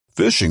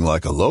Fishing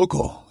like a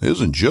local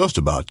isn't just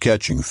about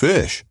catching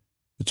fish.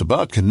 It's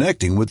about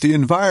connecting with the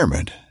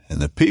environment and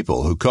the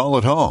people who call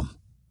it home.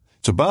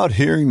 It's about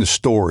hearing the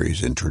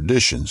stories and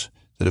traditions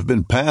that have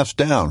been passed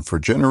down for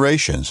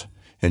generations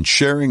and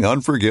sharing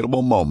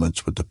unforgettable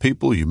moments with the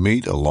people you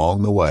meet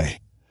along the way.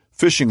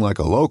 Fishing like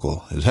a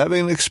local is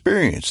having an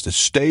experience that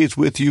stays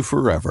with you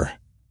forever.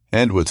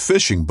 And with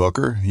Fishing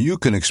Booker, you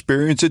can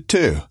experience it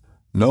too,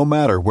 no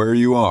matter where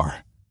you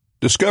are.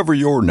 Discover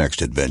your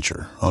next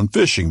adventure on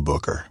Fishing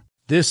Booker.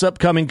 This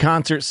upcoming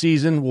concert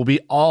season will be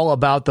all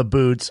about the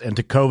boots, and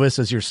Tecovas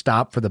is your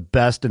stop for the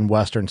best in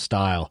Western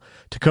style.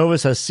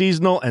 Tecovas has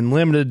seasonal and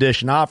limited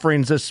edition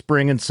offerings this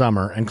spring and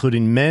summer,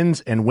 including men's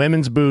and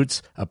women's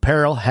boots,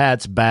 apparel,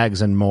 hats,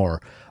 bags, and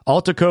more.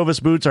 All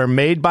Tecovas boots are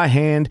made by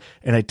hand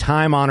in a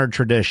time-honored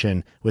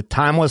tradition with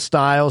timeless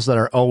styles that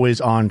are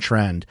always on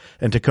trend.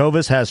 And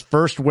Tecovas has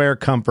first wear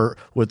comfort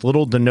with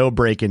little to no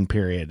break-in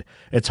period.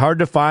 It's hard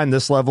to find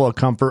this level of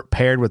comfort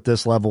paired with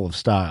this level of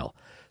style.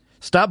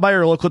 Stop by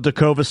your local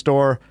Tecovas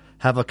store,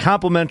 have a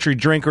complimentary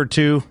drink or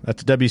two,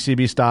 that's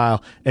WCB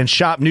style, and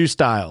shop new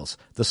styles.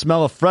 The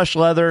smell of fresh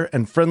leather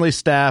and friendly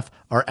staff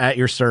are at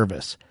your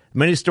service.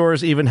 Many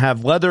stores even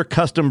have leather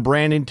custom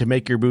branding to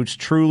make your boots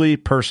truly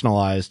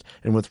personalized.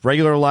 And with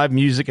regular live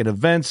music and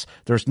events,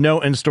 there's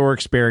no in-store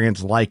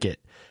experience like it.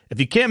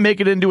 If you can't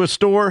make it into a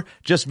store,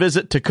 just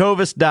visit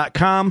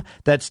tecovas.com.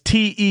 That's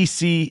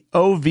TECOVAS.com.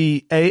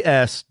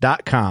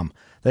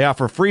 They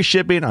offer free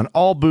shipping on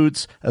all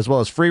boots, as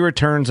well as free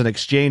returns and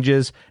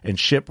exchanges, and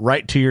ship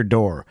right to your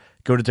door.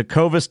 Go to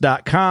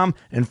tecovas.com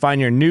and find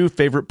your new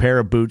favorite pair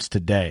of boots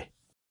today.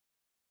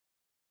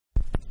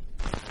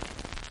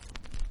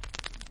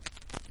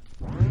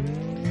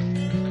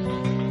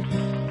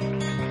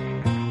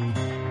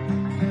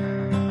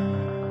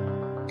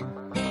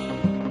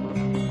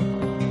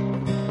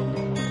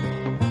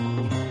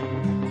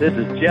 This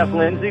is Jeff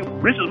Lindsay.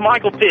 This is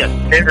Michael Pitt.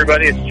 Hey,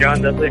 everybody, it's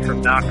John Dudley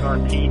from Knock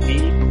on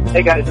TV.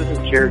 Hey, guys, this is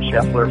Jared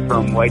Scheffler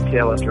from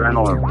Whitetail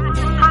Adrenaline.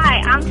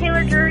 Hi, I'm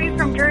Taylor Drury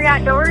from Drury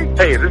Outdoors.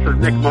 Hey, this is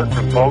Nick Munt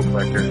from Bow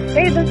Collector.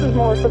 Hey, this is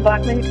Melissa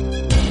Blackman.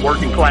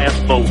 Working Class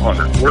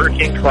Bowhunter.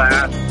 Working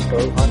Class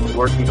Bowhunter.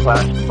 Working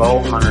Class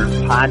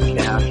Bowhunter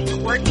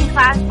Podcast. Working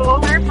Class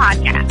Bowhunter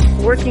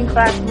Podcast. Working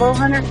Class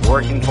Bowhunter.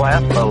 Working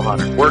Class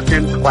Bowhunter.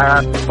 Working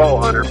Class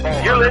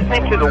Bowhunter. You're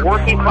listening to the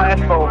Working Class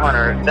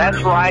Bowhunter.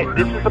 That's right.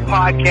 This is a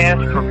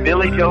podcast for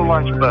Billy Joe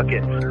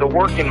Lunchbucket, the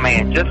working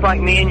man, just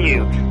like me and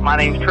you. My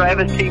name's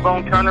Travis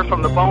T-Bone Turner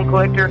from the Bone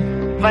Collector.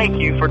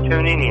 Thank you for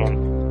tuning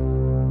in.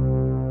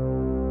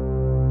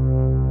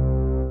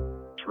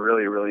 It's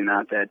really, really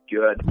not that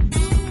good.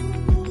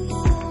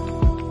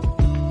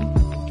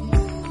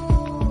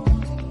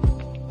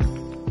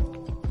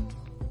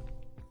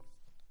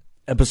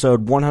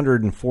 Episode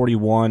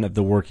 141 of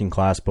the Working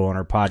Class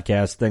Bowhunter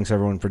Podcast. Thanks,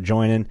 everyone, for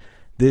joining.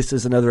 This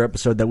is another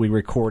episode that we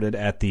recorded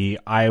at the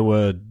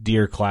Iowa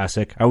Deer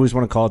Classic. I always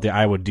want to call it the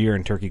Iowa Deer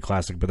and Turkey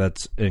Classic, but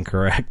that's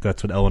incorrect.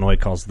 That's what Illinois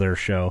calls their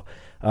show.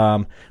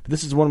 But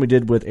this is one we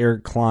did with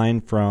Eric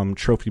Klein from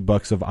Trophy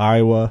Bucks of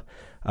Iowa.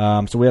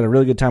 So we had a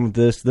really good time with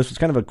this. This was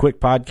kind of a quick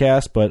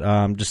podcast,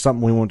 but just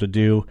something we wanted to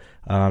do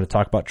to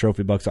talk about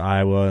Trophy Bucks of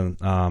Iowa. And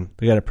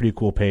they got a pretty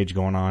cool page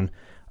going on.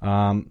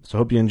 So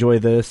hope you enjoy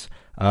this.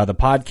 The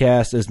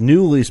podcast is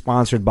newly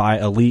sponsored by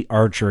Elite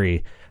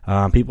Archery.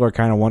 People are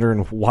kind of wondering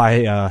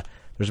why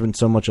there's been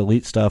so much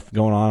Elite stuff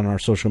going on our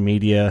social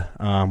media.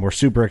 We're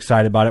super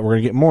excited about it. We're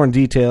going to get more in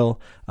detail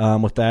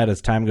with that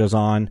as time goes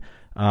on.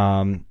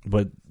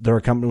 But they're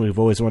a company we've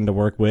always wanted to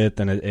work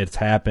with, and it's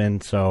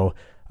happened. So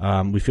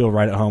we feel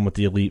right at home with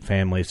the Elite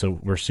family. So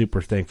we're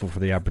super thankful for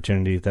the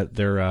opportunity that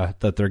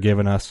they're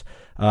giving us.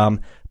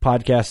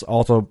 Podcast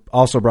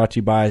also brought to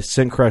you by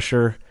Scent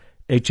Crusher,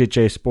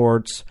 HHA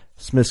Sports,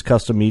 Smith's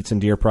Custom Meats and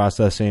Deer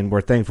Processing.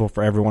 We're thankful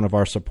for every one of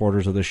our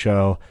supporters of the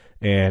show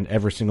and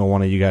every single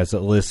one of you guys that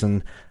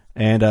listen.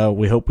 And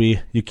we hope you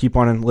keep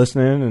on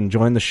listening and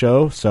enjoying the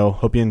show. So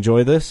hope you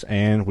enjoy this,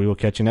 and we will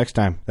catch you next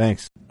time.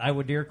 Thanks.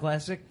 Iowa Deer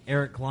Classic,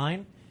 Eric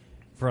Klein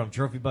from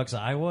Trophy Bucks of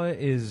Iowa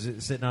is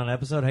sitting on an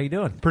episode. How you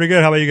doing? Pretty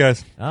good. How about you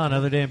guys? Oh,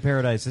 another day in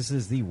paradise. This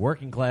is the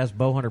Working Class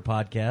Bowhunter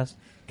Podcast.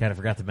 Kind of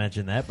forgot to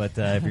mention that, but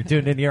if you're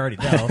tuned in, you already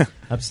know.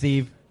 I'm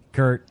Steve,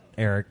 Kurt,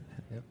 Eric.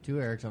 Yep, two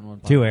Erics on one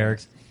podcast. Two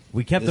Erics.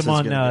 We kept them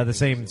on the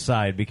same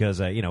side because,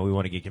 we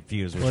want to get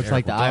confused. Well, it's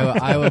like the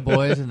Iowa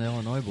boys and the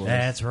Illinois boys.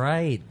 That's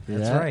right.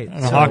 That's right.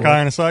 And a Hawkeye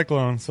and a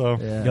Cyclone. So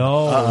yeah.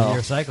 No, you're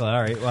a Cyclone.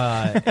 All right.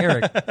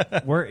 Eric,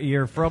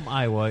 you're from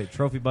Iowa,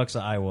 Trophy Bucks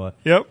of Iowa.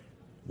 Yep.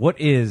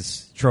 What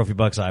is Trophy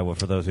Bucks Iowa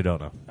for those who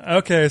don't know?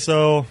 Okay,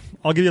 so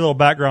I'll give you a little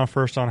background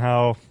first on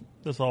how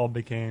this all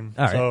became.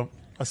 All right. So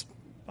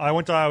I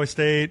went to Iowa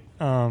State,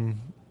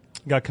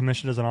 got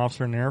commissioned as an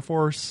officer in the Air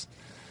Force.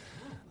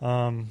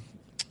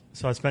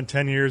 So I spent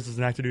 10 years as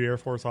an active duty Air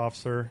Force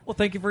officer. Well,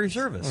 thank you for your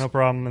service. No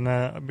problem. And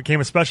I became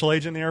a special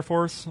agent in the Air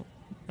Force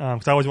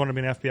because I always wanted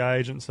to be an FBI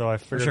agent. So I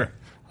figured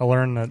I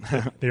learned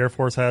that the Air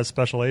Force has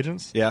special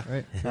agents. Yeah.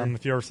 Right.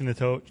 If you've ever seen the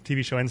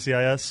TV show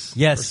NCIS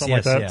yes, or something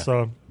like that. Yeah.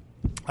 So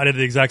I did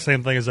the exact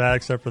same thing as that,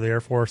 except for the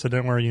Air Force. I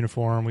didn't wear a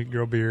uniform. We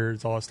grow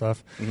beards, all that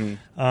stuff.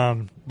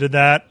 Did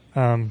that.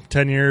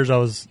 10 years.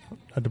 I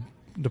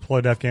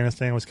deployed to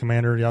Afghanistan. Was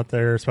commander out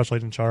there, special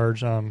agent in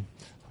charge.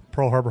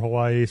 Pearl Harbor,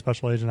 Hawaii,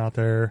 special agent out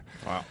there.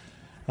 Wow.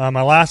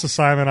 My last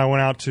assignment, I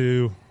went out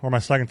to, or my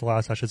second to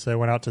last, I should say,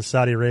 went out to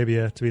Saudi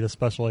Arabia to be the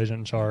special agent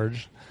in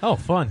charge. Oh,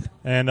 fun.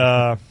 And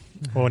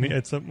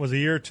it was a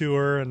year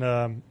tour,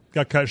 and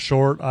got cut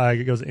short.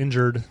 I was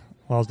injured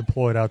while I was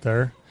deployed out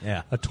there.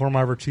 Yeah. I tore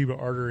my vertebral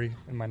artery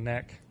in my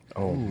neck.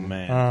 Oh,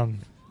 man.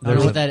 I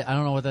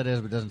don't know what that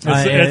is, but it doesn't.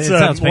 It's it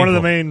sounds one of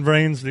the painful. main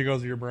veins that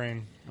goes to your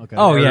brain. Okay.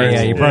 Oh,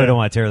 yeah. You probably Yeah. don't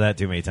want to tear that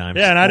too many times.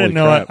 Yeah, and I didn't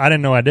Holy know crap. I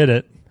didn't know I did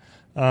it.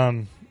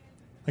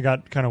 I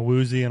got kind of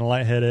woozy and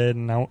lightheaded,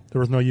 and there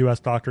was no U.S.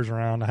 doctors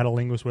around. I had a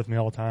linguist with me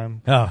all the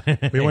time. Oh.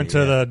 We went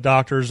to the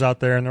doctors out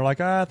there, and they're like,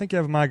 I think you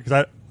have a migraine.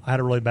 Because I had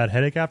a really bad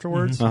headache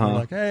afterwards. Uh-huh. They're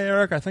like, hey,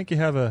 Eric, I think you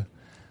have a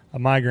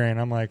migraine.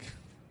 I'm like,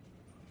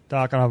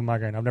 Doc, I don't have a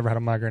migraine. I've never had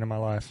a migraine in my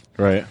life.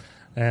 Right.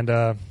 And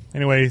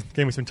anyway,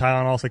 gave me some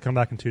Tylenol, said come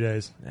back in 2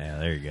 days. Yeah,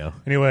 there you go.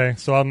 Anyway,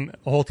 so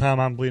the whole time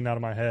I'm bleeding out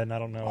of my head, and I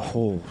don't know it.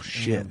 Oh,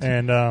 shit.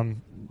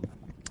 And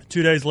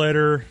 2 days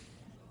later,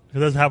 it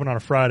doesn't happen on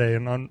a Friday,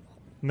 and on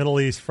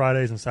Middle East,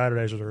 Fridays and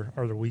Saturdays are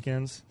their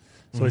weekends.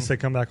 So they said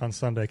come back on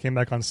Sunday. Came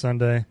back on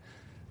Sunday.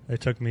 They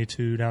took me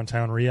to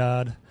downtown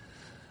Riyadh.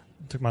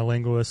 Took my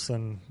linguist,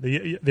 and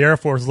the Air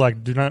Force is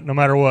like, do not, no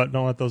matter what,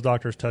 don't let those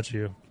doctors touch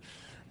you.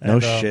 No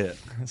And, shit.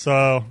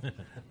 So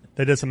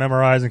they did some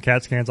MRIs and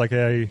CAT scans, like,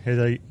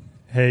 hey,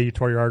 you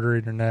tore your artery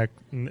in your neck.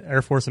 And the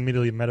Air Force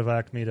immediately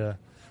medevaced me to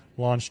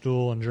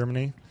Landstuhl in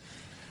Germany.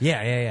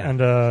 Yeah.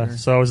 And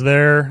so I was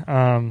there.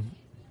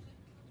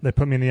 They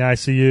put me in the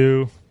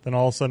ICU. Then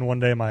all of a sudden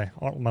one day my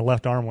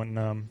left arm went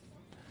numb.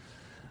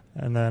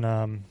 And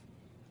then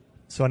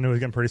so I knew it was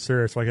getting pretty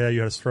serious. Like, you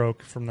had a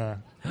stroke from the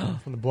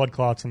blood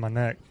clots in my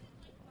neck.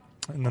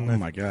 And then Oh,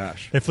 my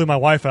gosh. they flew my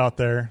wife out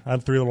there. I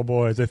had 3 little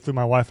boys. They flew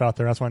my wife out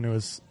there. That's when I knew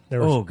they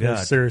were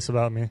serious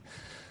about me.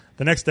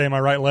 The next day my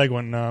right leg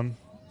went numb.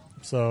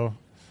 So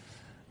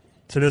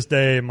to this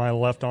day my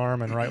left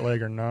arm and right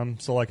leg are numb.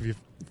 So like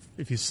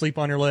if you sleep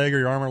on your leg or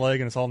your arm or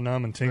leg and it's all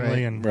numb and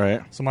tingly, and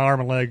so my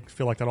arm and leg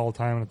feel like that all the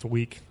time, and it's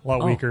a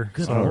lot weaker.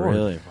 Good So, Oh,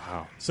 really?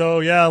 Wow.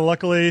 so yeah,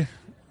 luckily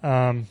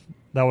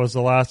that was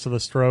the last of the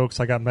strokes.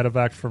 I got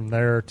medevaced from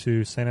there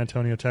to San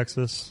Antonio,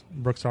 Texas,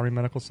 Brooks Army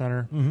Medical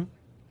Center. Mm-hmm.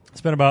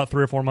 Spent about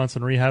 3 or 4 months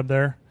in rehab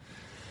there.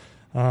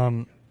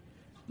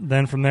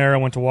 Then from there, I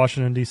went to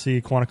Washington,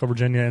 D.C., Quantico,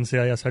 Virginia,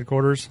 NCIS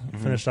headquarters.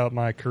 Finished out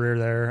my career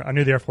there. I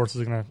knew the Air Force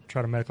was going to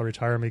try to medically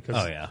retire me because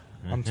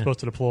I'm supposed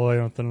to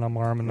deploy with a numb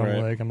arm and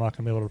numb leg. I'm not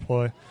going to be able to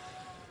deploy.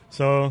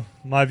 So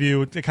my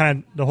view,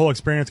 the whole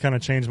experience kind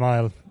of changed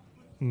my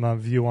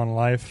view on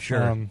life.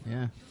 Sure.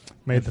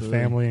 Made Absolutely.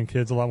 the family and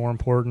kids a lot more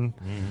important.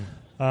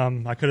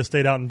 I could have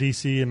stayed out in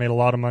D.C. and made a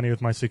lot of money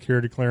with my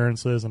security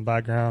clearances and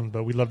background,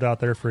 but we lived out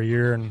there for a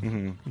year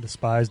and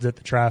despised it.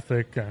 The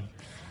traffic,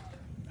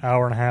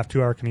 hour and a half,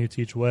 2 hour commutes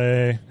each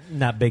way.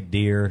 Not big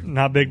deer.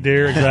 Not big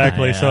deer,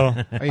 exactly. Yeah. So,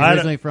 Are you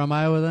originally from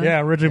Iowa then?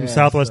 yeah, originally from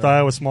Southwest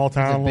Iowa, small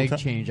town. It's a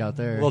big change out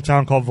there. Little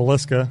town called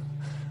Villisca,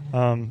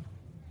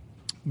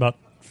 about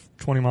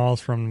 20 miles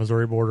from the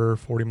Missouri border,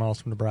 40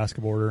 miles from Nebraska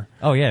border.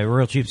 Oh yeah,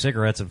 real cheap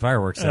cigarettes and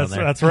fireworks down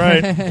there. That's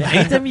right. Yeah,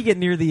 anytime you get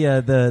near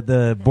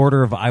the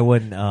border of Iowa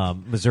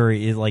and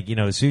Missouri,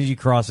 as soon as you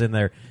cross in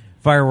there,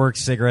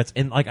 fireworks, cigarettes,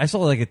 and like I saw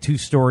like a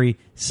 2-story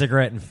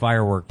cigarette and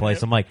firework place.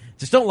 Yep. I'm like,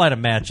 just don't light a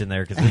match in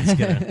there because it's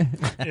gonna.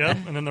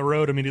 Yep, and then the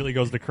road immediately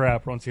goes to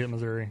crap once you hit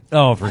Missouri.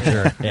 Oh, for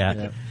sure. Yeah.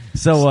 Yep.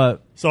 So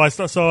So I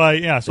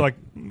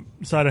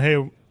decided,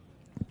 hey,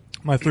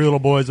 my 3 little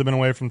boys have been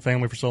away from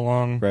family for so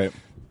long. Right.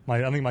 I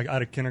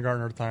had a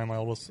kindergartner at the time, my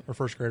oldest, or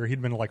first grader. He'd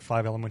been to like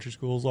 5 elementary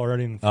schools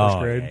already in first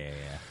grade.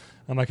 Yeah.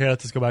 I'm like, hey,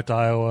 let's just go back to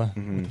Iowa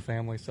with the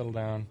family, settle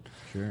down.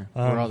 Sure.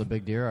 Where all the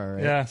big deer are,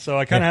 right? Yeah, so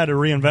I kind of had to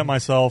reinvent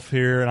myself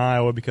here in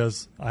Iowa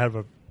because I have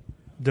a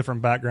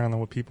different background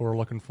than what people were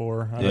looking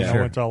for. I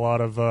went to a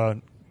lot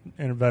of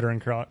veteran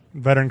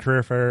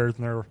career fairs,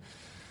 and a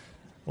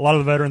lot of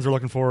the veterans are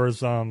looking for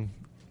is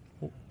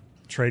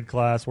trade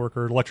class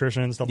worker,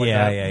 electricians, stuff like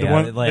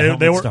that.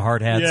 They were to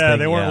hard hats. Yeah,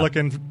 they weren't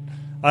looking.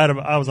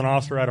 I was an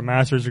officer, I had a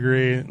master's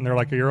degree, and they're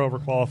like, you're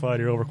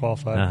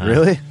overqualified.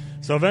 Really?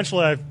 So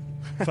eventually I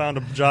found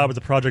a job as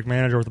a project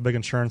manager with a big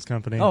insurance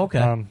company. Oh,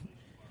 okay.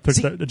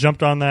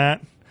 Jumped on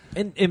that.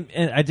 And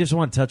I just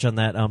want to touch on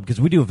that because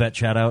we do a vet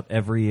shout out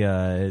every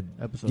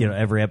Episode.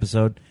 every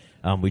episode.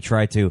 We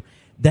try to.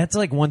 That's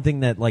like one thing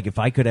that like if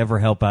I could ever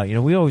help out,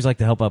 we always like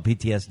to help out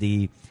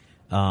PTSD,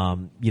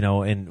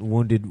 and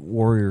wounded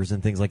warriors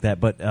and things like that.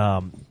 But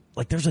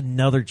like there's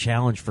another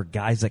challenge for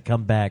guys that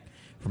come back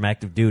from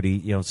active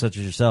duty, such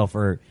as yourself,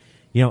 or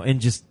and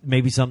just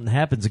maybe something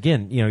happens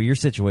again. Your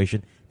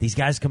situation. These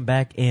guys come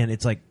back and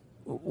it's like,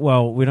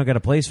 well, we don't got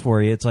a place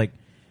for you. It's like,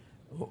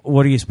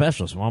 what are you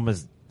specialists? Well, I'm a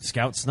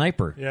scout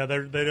sniper. Yeah,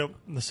 they don't.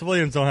 The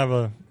civilians don't have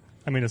a.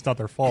 I mean, it's not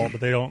their fault,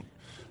 but they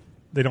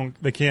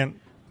can't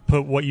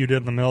put what you did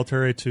in the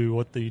military to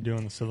what you do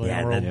in the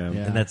civilian world.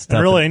 And that's tough.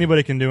 And really,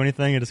 anybody can do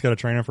anything. You just got to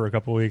train them for a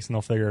couple of weeks, and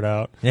they'll figure it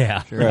out.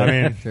 Yeah. Sure. I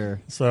mean, sure.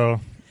 So,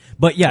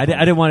 but yeah, I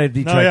didn't want to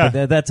detract.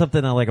 No, but that's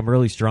something I'm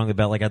really strong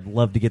about. Like, I'd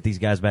love to get these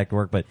guys back to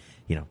work, but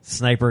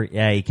sniper,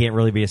 you can't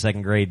really be a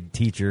second grade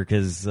teacher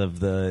because of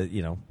the,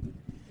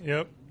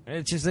 Yep.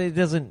 It's just it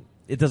doesn't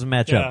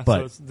match up.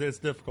 But so it's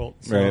difficult.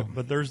 So, Right.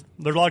 But there's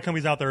a lot of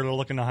companies out there that are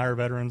looking to hire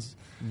veterans.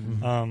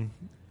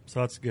 So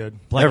that's good.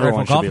 Black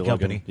Everyone Rifle should be Coffee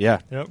Company, looking. Yeah.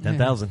 Yep.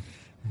 10,000.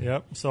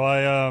 Yep. So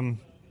I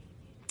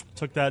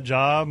took that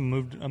job,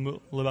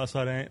 live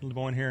outside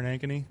Bowen here in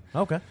Ankeny.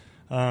 Okay.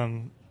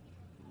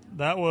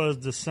 That was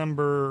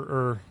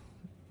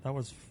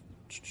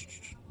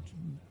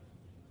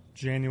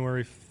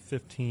January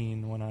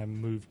 15 when I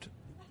moved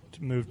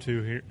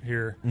to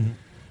here.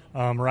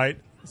 Right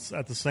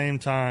at the same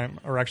time,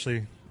 or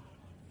actually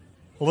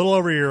a little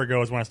over a year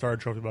ago, is when I started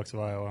Trophy Bucks of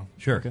Iowa.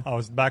 Sure. Okay. I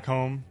was back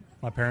home,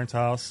 my parents'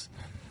 house.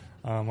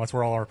 That's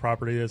where all our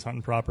property is,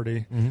 hunting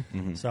property,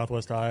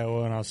 Southwest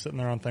Iowa. And I was sitting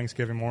there on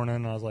Thanksgiving morning,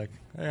 and I was like,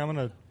 "Hey, I'm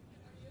gonna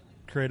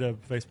create a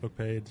Facebook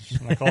page."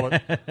 And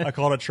I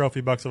called it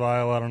Trophy Bucks of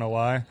Iowa. I don't know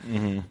why.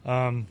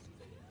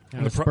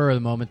 The spur of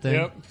the moment thing.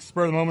 Yep,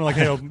 spur of the moment. Like,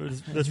 hey,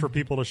 this for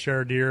people to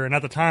share deer. And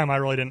at the time, I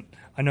really didn't.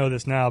 I know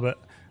this now, but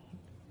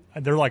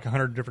there are like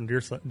 100 different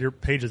deer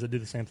pages that do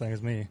the same thing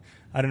as me.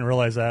 I didn't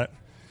realize that.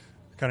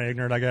 Kind of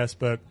ignorant, I guess.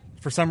 But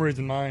for some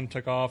reason, mine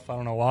took off. I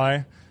don't know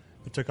why.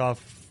 It took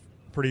off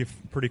pretty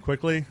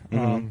quickly.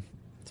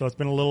 So it's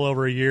been a little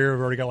over a year.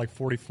 We've already got like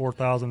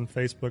 44,000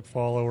 Facebook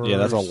followers. Yeah,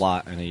 that's a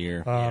lot in a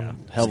year. Hell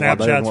of a lot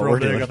better than Snapchat's what real we're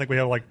big. doing. I think we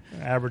have like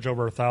average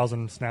over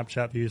 1,000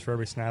 Snapchat views for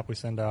every snap we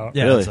send out.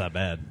 Yeah, Really? that's not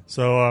bad.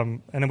 So,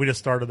 and then we just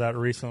started that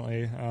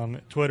recently.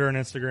 Twitter and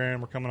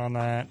Instagram, we're coming on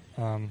that.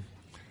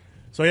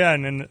 So yeah,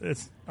 and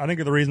I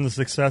think the reason the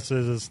success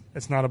is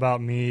it's not about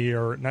me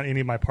or not any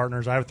of my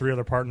partners. I have 3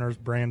 other partners: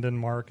 Brandon,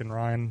 Mark, and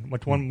Ryan.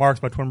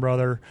 Mark's my twin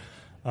brother.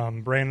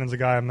 Brandon's a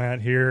guy I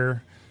met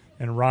here,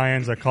 and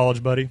Ryan's a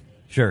college buddy.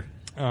 Sure.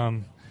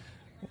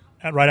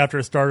 Right after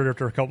it started,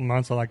 after a couple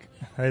months, I'm like,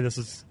 hey,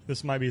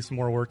 this might be some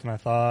more work than I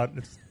thought.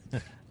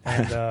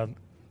 And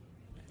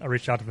I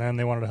reached out to them.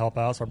 They wanted to help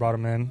out, so I brought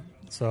them in.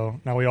 So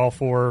now we all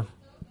 4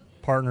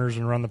 partners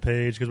and run the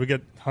page because we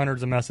get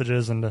hundreds of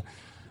messages and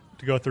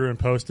to go through and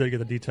post it, get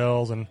the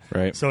details. And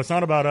Right. so it's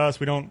not about us.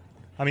 We don't.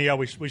 I mean, yeah,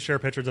 we share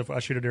pictures. If I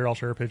shoot a deer, I'll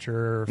share a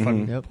picture. Or if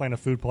I'm playing a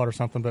food plot or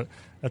something. But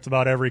that's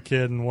about every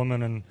kid and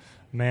woman and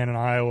man in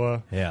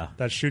Iowa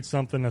that shoots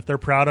something. If they're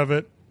proud of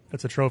it,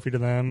 it's a trophy to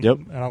them. Yep.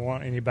 And I don't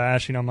want any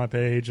bashing on my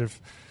page.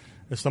 If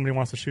somebody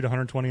wants to shoot a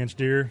 120-inch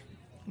deer,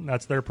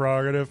 that's their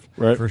prerogative.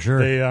 Right. For sure.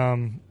 They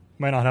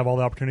might not have all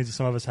the opportunities that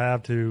some of us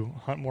have to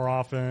hunt more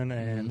often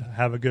and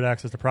have a good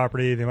access to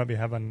property. They might be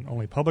having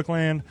only public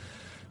land.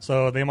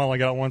 So they might only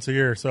get out once a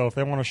year. So if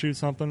they want to shoot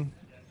something,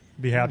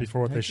 be happy for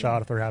what they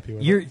shot if they're happy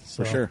with it.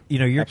 For sure.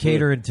 You're Absolutely.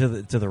 catering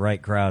to the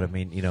right crowd. I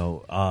mean,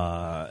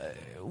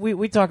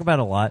 we talk about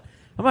it a lot.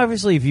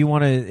 Obviously, if you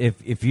want to,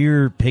 if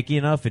you're picky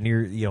enough and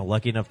you're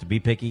lucky enough to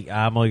be picky,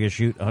 I'm only gonna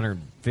shoot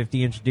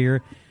 150-inch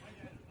deer,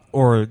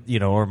 or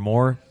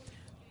more.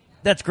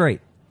 That's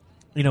great,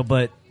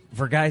 But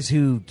for guys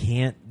who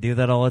can't do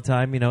that all the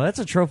time, that's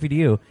a trophy to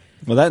you.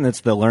 Well, and it's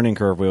the learning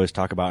curve we always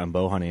talk about in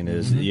bow hunting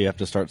is you have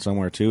to start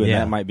somewhere too, and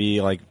that might be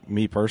like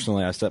me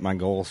personally. I set my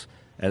goals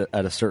at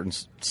a certain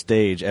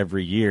stage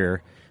every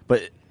year,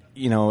 but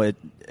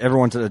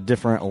everyone's at a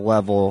different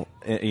level.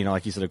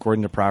 Like you said,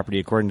 according to property,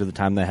 according to the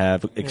time they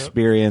have,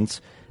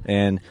 experience,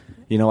 and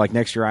like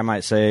next year I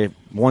might say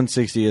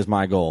 160 is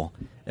my goal.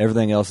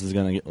 Everything else is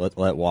going to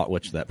let walk,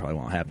 which that probably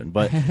won't happen.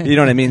 But you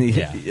know what I mean?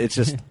 It's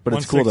just, but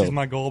it's cool though. 160 is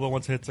my goal, but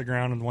once it hits the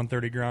ground and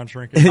 130 ground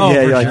shrinkage. Oh,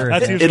 yeah, for like, sure.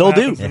 That's usually it'll what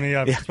do. happens to me,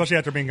 especially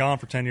after being gone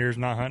for 10 years,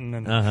 not hunting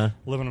and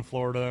living in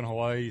Florida and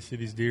Hawaii. You see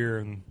these deer,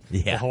 and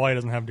well, Hawaii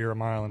doesn't have deer a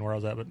mile in where I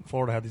was at, but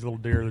Florida had these little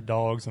deer, the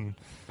dogs, and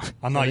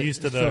I'm not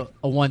used to the. So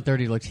a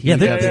 130 looks huge.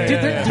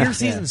 Their deer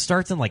season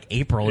starts in like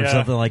April or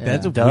something like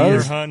that. It's We're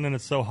weird. hunting and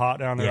it's so hot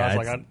down there. I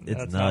was like, it's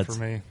that's nuts. not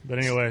for me. But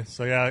anyway,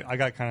 so yeah, I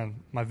got kind of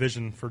my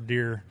vision for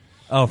deer.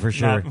 Oh, for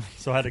sure.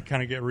 So I had to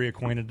kind of get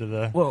reacquainted to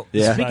the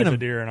speaking of of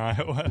deer in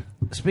Iowa.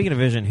 Speaking of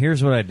vision,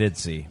 here's what I did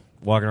see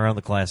walking around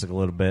the Classic a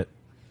little bit.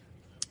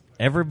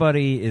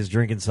 Everybody is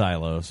drinking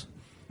silos,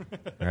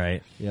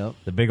 right? Yep.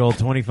 The big old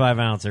 25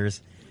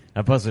 ouncers.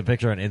 I posted a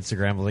picture on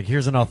Instagram. I was like,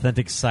 here's an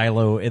authentic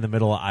silo in the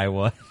middle of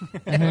Iowa.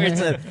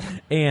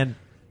 And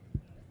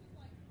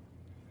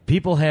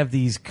people have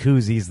these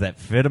koozies that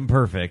fit them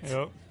perfect.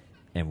 Yep.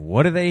 And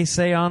what do they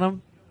say on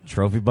them?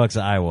 Trophy Bucks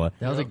of Iowa.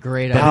 That was a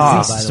great That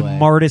idea, is the by the way.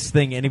 smartest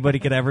thing anybody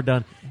could ever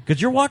done.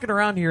 Because you're walking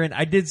around here, and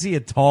I did see a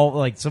tall,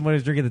 like someone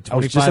was drinking the 25. I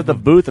was just at the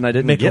booth and I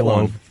didn't get Michelob.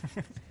 one.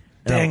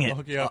 Dang it!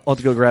 I'll have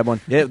to go grab one.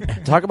 Yeah,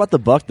 talk about the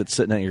buck that's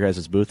sitting at your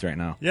guys' booth right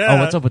now. Yeah. Oh,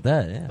 what's up with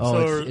that? Yeah.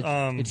 Oh,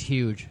 So, it's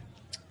huge.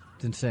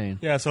 It's insane.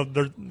 Yeah, so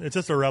it's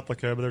just a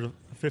replica, but there's a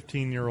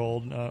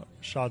 15-year-old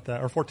shot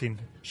that, or 14,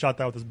 shot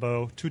that with his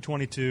bow,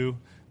 222.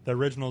 The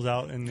original's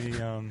out in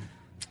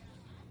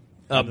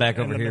the back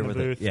over here the with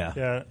booth. it.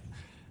 Yeah.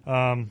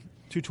 Yeah.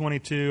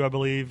 222, I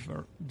believe,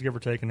 or give or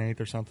take an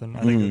eighth or something. I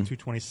think it was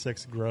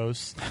 226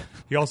 gross.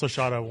 He also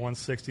shot a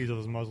 160s with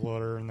his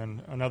muzzleloader, and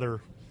then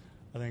another,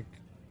 I think,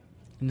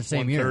 in the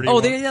same year.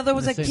 Oh, there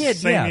was a kid.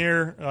 Same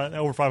year,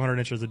 over 500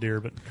 inches of deer,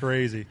 but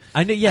crazy.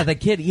 I know. Yeah, that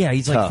kid. Yeah,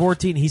 he's like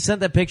 14. He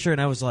sent that picture, and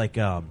I was like,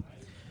 I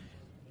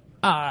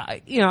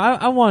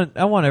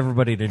want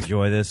everybody to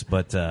enjoy this,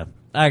 but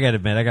I got to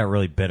admit, I got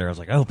really bitter. I was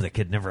like, I hope that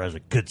kid never has a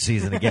good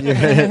season again.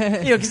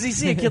 Because you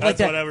see a kid like that.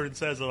 That's what everyone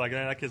says. They're like,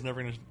 that kid's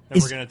never going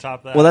to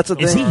top that. Well, that's the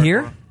thing. Is he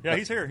here? Yeah,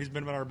 he's here. He's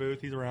been in our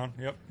booth. He's around.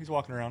 Yep, he's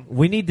walking around.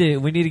 We need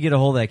to get a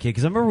hold of that kid,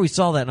 because I remember we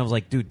saw that, and I was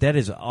like, dude, that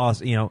is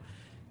awesome.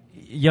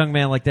 Young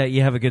man like that,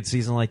 you have a good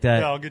season like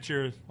that. Yeah, I'll get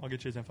you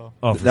his info.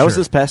 Oh, that was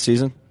this past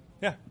season.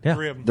 Yeah,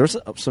 3 of them. There's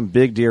some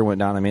big deer went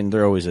down. I mean,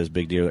 there always is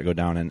big deer that go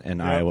down in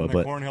Iowa, the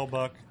but Cornhill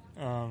buck.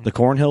 The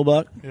Cornhill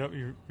buck. Yep,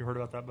 you heard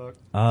about that buck?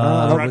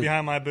 Right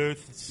behind my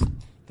booth. It's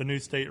the new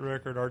state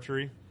record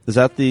archery. Is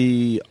that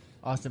the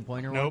Austin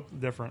Pointer? Nope,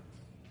 different.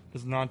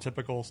 It's a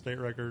non-typical state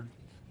record.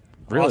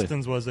 Really?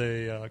 Austin's was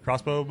a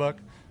crossbow buck.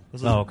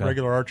 This is okay.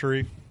 regular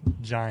archery,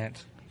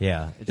 giant.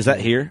 Yeah. Is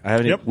that here?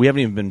 We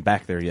haven't even been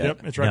back there yet.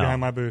 Yep, it's right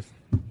behind my booth.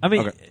 I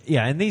mean,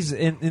 yeah, and these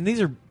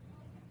are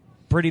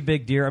pretty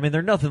big deer. I mean,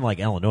 they're nothing like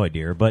Illinois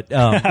deer, but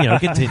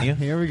continue.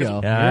 Here we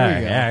go.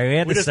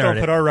 We just don't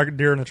put our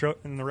deer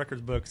in the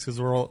records books because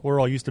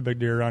we're all used to big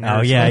deer around here.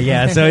 Oh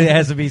yeah. So it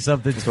has to be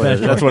something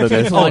special. That's what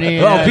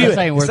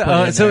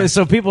it is.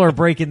 So people are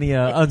breaking the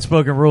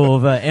unspoken rule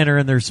of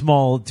entering their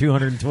small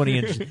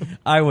 220-inch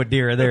Iowa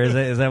deer. There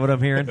is that what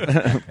I'm hearing?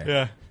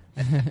 Yeah.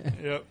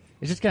 Yep.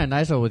 It's just kind of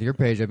nice though with your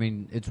page. I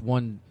mean, it's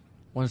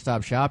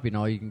one-stop shop. You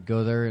can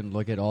go there and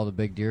look at all the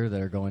big deer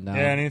that are going down.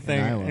 Yeah,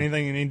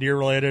 anything you need deer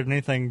related,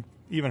 anything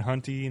even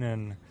hunting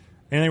and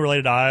anything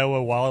related to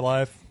Iowa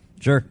wildlife.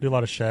 Sure. Do a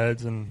lot of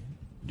sheds and.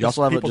 You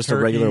also have just a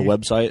regular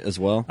website as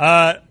well.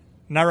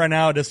 Not right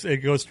now. It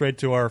goes straight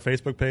to our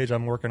Facebook page.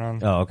 I'm working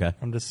on. Oh, okay.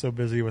 I'm just so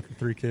busy with the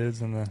 3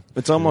 kids and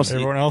it's almost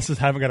everyone else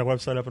haven't got a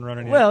website up and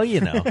running yet. Well,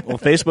 well,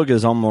 Facebook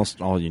is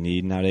almost all you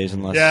need nowadays,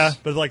 unless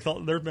but like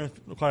there's been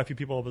quite a few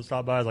people that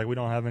stop by. It's like we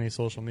don't have any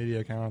social media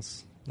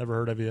accounts. Never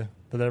heard of you,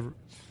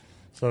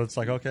 so it's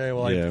like okay,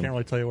 well I can't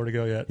really tell you where to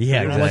go yet.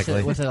 Yeah,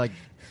 exactly. What's it like?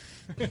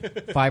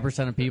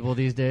 5% of people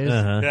these days.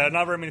 Yeah,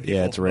 not very many people.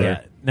 Yeah, it's rare.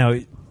 Yeah. Now,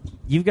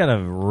 you've got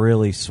a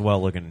really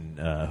swell looking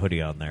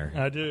hoodie on there.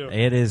 I do.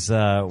 It is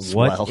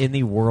what in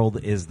the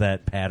world is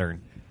that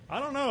pattern? I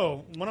don't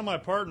know. One of my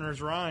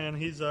partners, Ryan,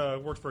 he's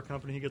works for a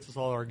company. He gets us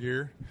all our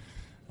gear.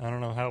 I don't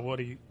know what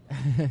he.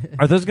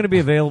 Are those going to be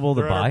available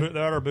to buy? They're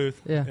at our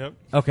booth. Yeah. Yep.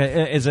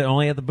 Okay. Is it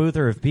only at the booth,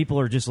 or if people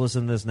are just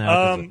listening to this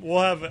now? We'll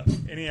have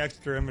any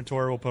extra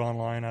inventory we'll put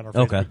online at our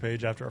Facebook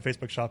page after our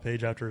Facebook shop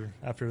page after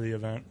the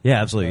event.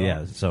 Yeah, absolutely.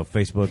 Yeah. So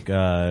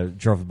Facebook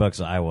Trophy Bucks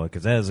of Iowa,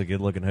 because that is a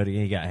good looking hoodie.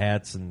 You got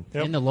hats and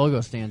the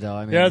logo stands out.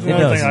 I mean, that's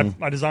another thing.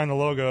 I designed the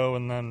logo,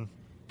 and then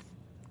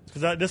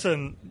because this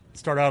didn't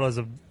start out as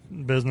a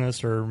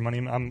business or money.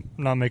 I'm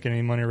not making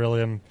any money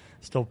really. I'm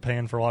still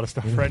paying for a lot of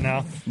stuff right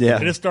now.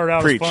 Yeah, it just started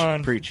out as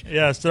fun. Preach.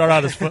 Yeah, it started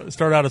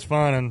out as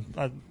fun, and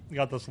I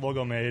got this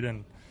logo made,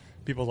 and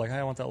people was like, "Hey,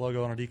 I want that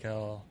logo on a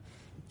decal."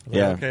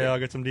 Okay, I'll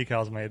get some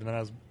decals made, and then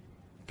I was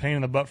pain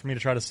in the butt for me to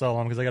try to sell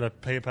them because I got to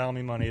PayPal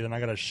me money, then I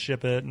got to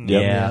ship it and go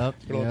to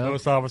the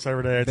post office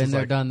every day. It's been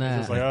there, done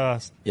that. It's like,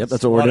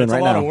 that's what we're doing right now.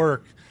 It's a lot of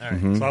work.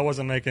 Mm-hmm. So I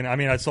wasn't making. I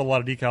mean, I sold a lot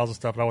of decals and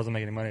stuff, but I wasn't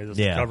making any money. Just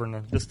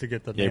covering just to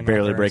get the name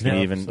barely breaking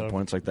stuff, even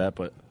points like that.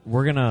 But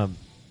we're gonna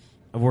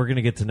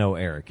get to know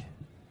Eric.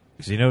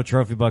 Because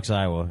Trophy Bucks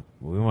Iowa,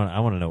 I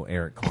want to know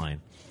Eric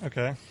Klein.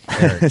 Okay.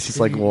 Eric, it's just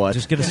like what?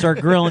 Just gonna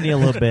start grilling you a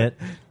little bit.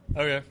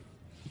 Okay.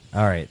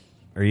 All right.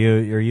 Are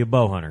you a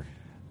bow hunter?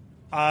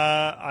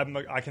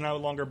 I can no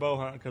longer bow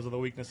hunt because of the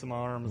weakness in my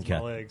arms and my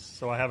legs.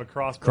 So I have a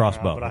crossbow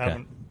now, but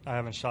I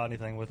haven't shot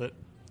anything with it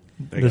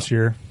this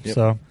year. Yep.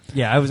 So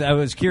yeah, I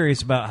was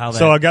curious about how that.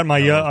 So I got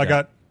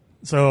my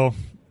so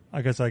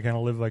I guess I kind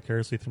of live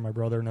vicariously through my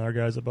brother and other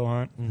guys that bow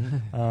hunt.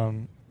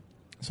 Mm-hmm.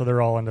 So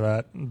they're all into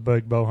that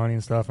big bow hunting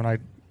stuff, and I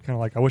kind of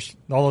like. I wish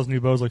all those new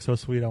bows look so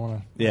sweet. I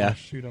want to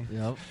shoot them.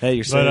 Yep. Hey,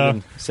 you're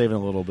saving a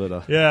little bit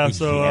of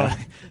So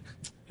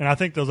and I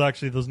think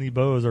those new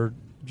bows are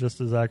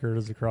just as accurate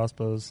as the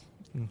crossbows.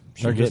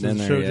 They're getting in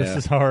there, just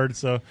as hard.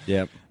 So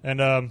yep.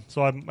 And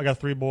so I got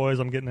 3 boys.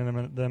 I'm getting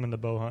them into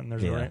bow hunting.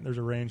 There's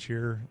a range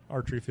here,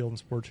 archery field and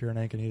sports here in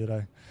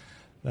Ankeny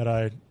that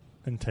I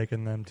been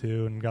taking them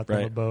to and got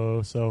them a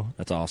bow. So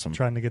that's awesome.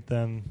 Trying to get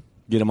them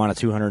on a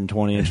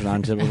 220-inch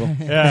non-typical.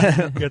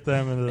 Get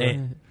them into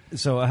the.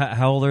 So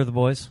how old are the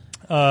boys?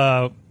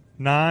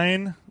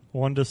 9.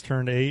 One just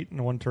turned 8,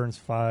 and one turns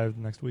 5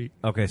 next week.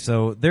 Okay,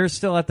 so they're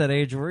still at that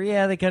age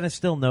where they kind of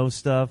still know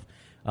stuff,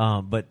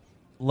 but.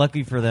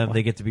 Lucky for them,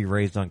 they get to be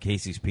raised on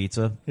Casey's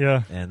Pizza.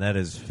 Yeah. And that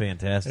is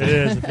fantastic. It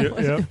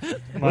is.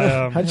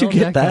 How'd you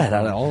get that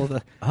out of all of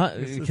the...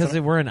 Because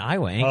we're in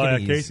Iowa.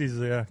 Casey's is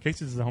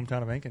the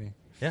hometown of Ankeny.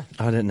 Yeah.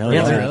 I didn't know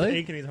that.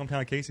 Really? Ankeny's the hometown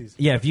of Casey's.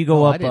 Yeah, if you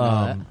go up...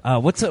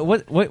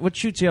 what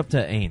shoots you up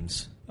to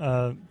Ames?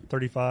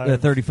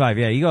 35. 35.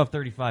 Yeah, you go off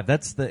 35.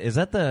 Is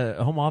that the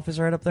home office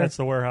right up there? That's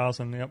the warehouse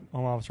and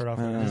home office right off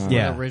there. This is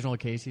where the original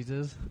Casey's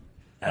is.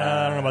 I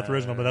don't know about the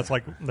original, but that's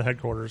like the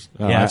headquarters.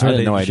 That's where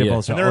they ship all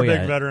the stuff. And they're a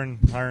big veteran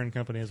hiring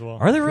company as well.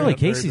 Are they really?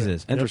 Casey's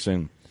is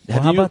interesting.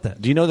 Well, how about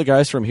that? Do you know the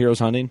guys from Heroes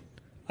Hunting?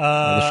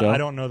 I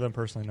don't know them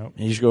personally. No.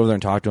 You should go over there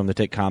and talk to them. They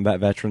take combat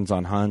veterans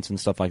on hunts and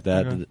stuff like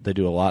that. Okay. They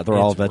do a lot. They're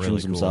all veterans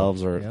really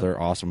themselves. Or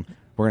they're awesome.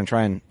 We're gonna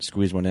try and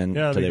squeeze one in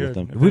today with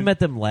them. We met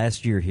them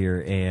last year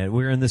here, and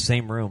we were in the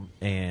same room,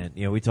 and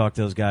we talked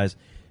to those guys.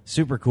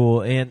 Super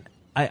cool, and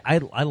I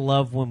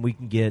love when we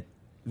can get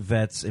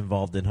vets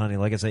involved in hunting.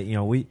 Like I said,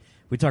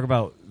 we talk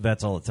about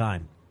vets all the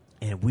time,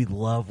 and we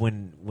love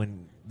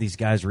when these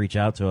guys reach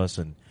out to us.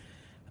 And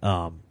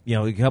a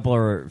couple of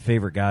our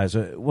favorite guys.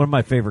 One of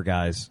my favorite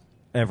guys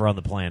ever on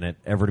the planet,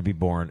 ever to be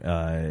born,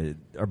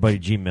 our buddy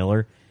G.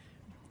 Miller,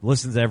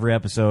 listens to every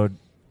episode.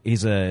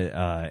 He's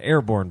a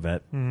airborne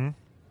vet, and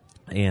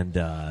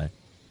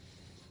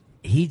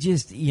he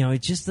just he's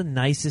just the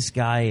nicest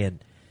guy.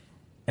 And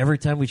every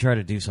time we try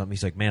to do something,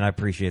 he's like, "Man, I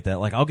appreciate that."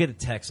 Like I'll get a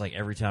text like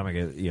every time I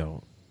get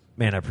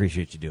man, I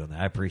appreciate you doing that.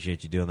 I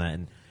appreciate you doing that.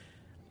 And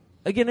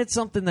again, it's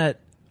something that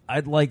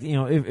I'd like,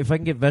 if I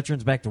can get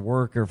veterans back to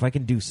work, or if I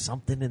can do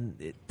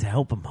something to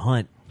help them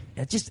hunt,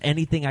 just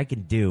anything I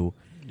can do.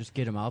 Just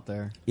get them out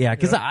there. Yeah,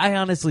 because I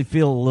honestly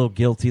feel a little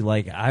guilty.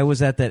 Like I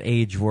was at that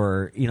age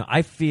where,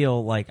 I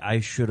feel like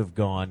I should have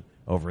gone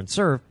over and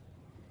served.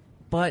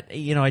 But,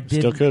 I didn't.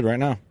 Still could right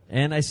now.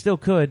 And I still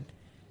could.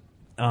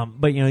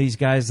 But, these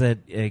guys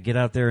that get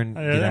out there and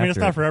get it's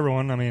not for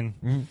everyone. I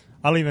mean,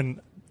 I don't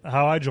even...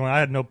 How I joined, I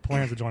had no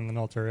plans to join the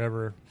military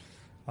ever.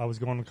 I was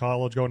going to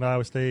college, going to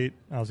Iowa State.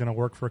 I was going to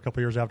work for a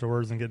couple years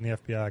afterwards and get in the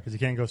FBI because you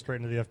can't go straight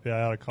into the FBI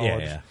out of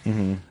college.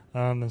 Yeah.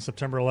 Then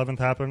September 11th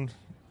happened.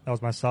 That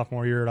was my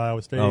sophomore year at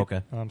Iowa State. Oh,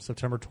 okay.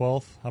 September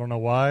 12th, I don't know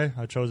why.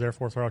 I chose Air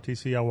Force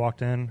ROTC. I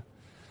walked in,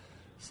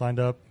 signed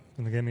up,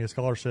 and they gave me a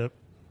scholarship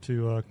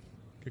to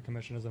get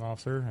commissioned as an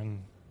officer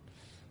and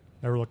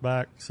never looked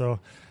back. So,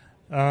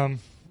 I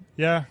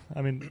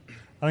mean,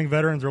 I think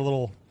veterans are a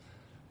little,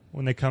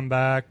 when they come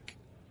back,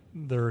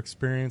 their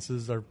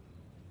experiences are,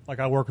 like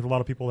I work with a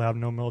lot of people that have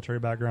no military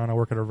background. I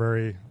work at a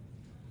very, I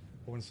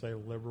wouldn't say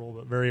liberal,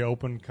 but very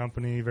open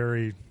company,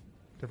 very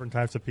different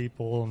types of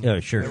people. And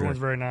everyone's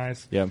very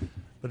nice. Yeah.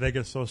 But they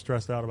get so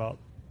stressed out about,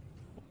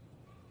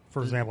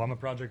 for example, I'm a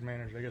project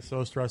manager. They get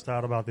so stressed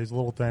out about these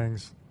little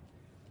things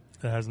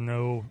that has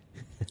no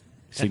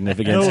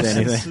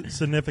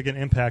significant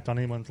impact on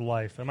anyone's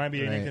life. It might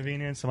be an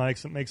inconvenience. It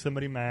might make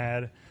somebody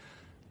mad,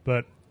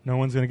 but no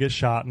one's going to get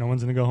shot. No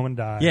one's going to go home and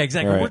die. Yeah,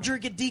 exactly. Right. We're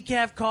drinking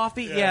decaf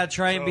coffee. Yeah,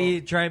 try and be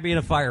in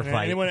a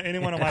firefight.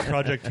 Anyone on my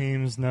project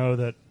teams know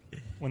that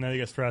when they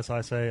get stressed,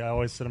 I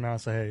always sit them out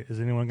and say, "Hey, is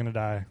anyone going to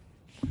die?"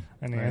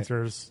 And the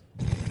answer is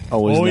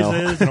always no.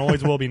 Is and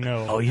always will be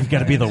no. Oh, you've got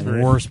to be the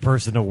worst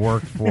person to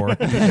work for. And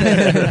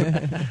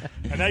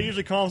that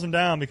usually calms them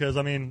down because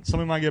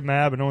somebody might get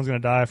mad, but no one's going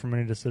to die from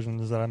any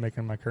decisions that I make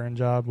in my current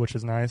job, which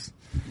is nice.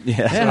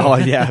 Yeah. Oh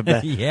yeah. I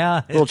bet.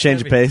 Yeah. A little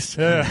change of pace.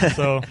 Yeah.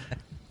 So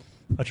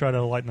I try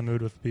to lighten the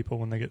mood with people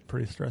when they get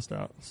pretty stressed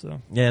out.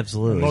 So yeah,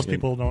 absolutely. Most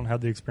people don't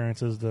have the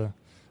experiences to.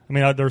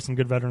 There's some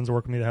good veterans that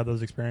work with me that have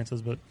those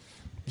experiences, but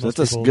so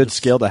that's a good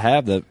skill to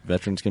have that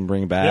veterans can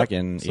bring back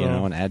and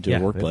and add to the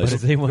workplace.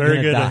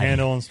 Very good to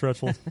handle in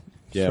stressful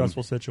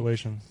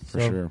situations. For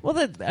sure. Well,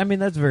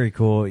 that's very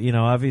cool.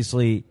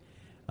 Obviously,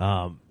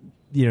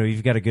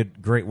 you've got a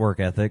great work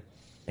ethic,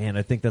 and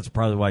I think that's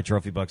probably why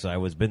Trophy Bucks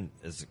Iowa has been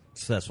as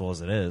successful as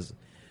it is.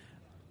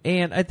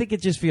 And I think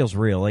it just feels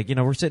real. Like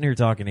we're sitting here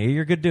talking to you.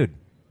 You're a good dude.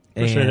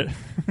 Appreciate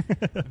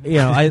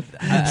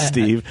it.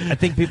 Steve. I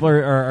think people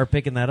are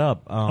picking that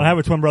up. I have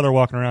a twin brother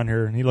walking around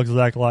here, and he looks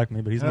exactly like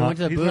me, but he's not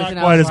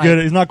quite as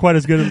good. He's not quite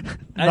as good.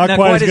 Not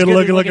quite as good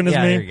looking as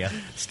me.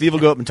 Steve will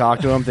go up and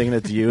talk to him, thinking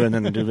it's you, and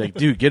then the dude's like,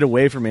 "Dude, get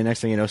away from me!"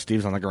 Next thing you know,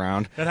 Steve's on the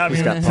ground. That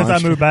happened since I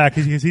moved back.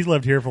 He's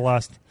lived here for the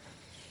last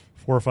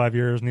 4 or 5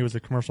 years, and he was a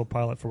commercial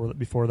pilot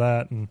before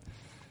that, and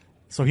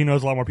so he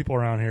knows a lot more people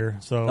around here.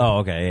 So,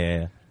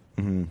 yeah.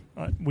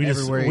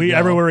 Mm-hmm.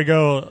 Everywhere we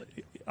go.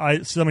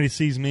 Somebody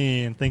sees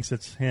me and thinks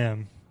it's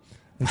him,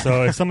 and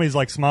so if somebody's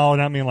like smiling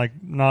at me and like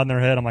nodding their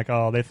head, I'm like,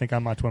 oh, they think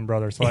I'm my twin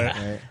brother. So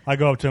I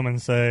go up to him and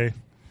say,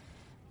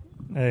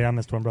 "Hey, I'm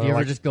his twin brother." Do you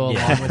ever just go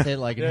along with it,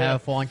 like and have a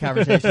full-on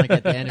conversation, like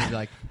at the end, and be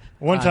like,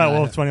 one time?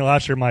 Well, it's funny.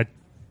 Last year,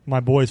 my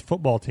boys'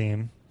 football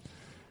team,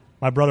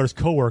 my brother's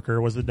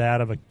coworker was the dad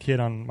of a kid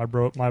on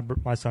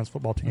my son's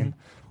football team.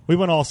 Mm-hmm. We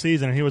went all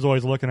season, and he was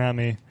always looking at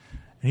me,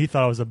 and he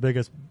thought I was the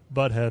biggest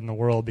butthead in the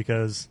world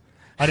because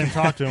I didn't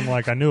talk to him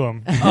like I knew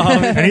him,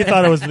 and he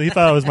thought it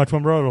was my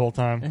twin brother the whole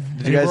time.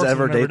 Did you guys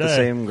ever date the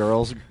same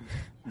girls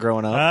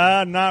growing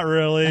up? Not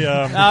really.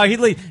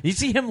 You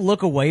see him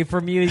look away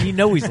from you, you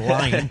know he's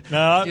lying.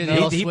 No,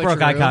 he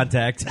broke eye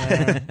contact.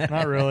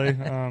 Not really.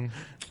 We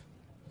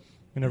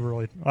never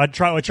really. I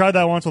tried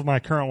that once with my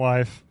current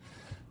wife.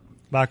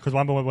 Back because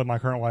I've been with my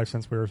current wife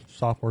since we were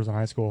sophomores in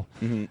high school.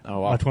 Mm-hmm.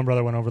 Oh wow! My twin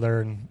brother went over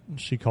there and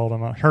she called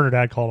him out. Her and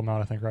her dad called him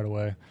out, I think, right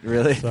away.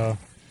 Really? So.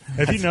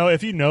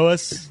 If you know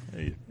us,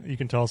 you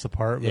can tell us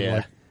apart.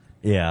 But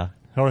Yeah.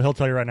 He'll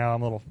tell you right now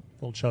I'm a little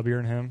chubbier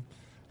than him.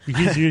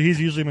 He's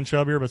usually been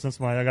chubbier, but since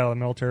I got out of the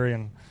military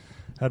and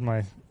had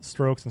my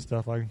strokes and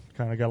stuff, I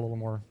kind of got a little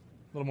more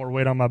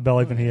weight on my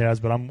belly than he has.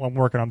 But I'm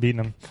working on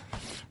beating him.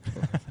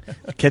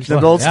 Catch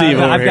the old Steve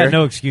over I've here. got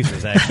no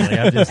excuses, actually.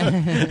 I'm just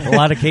a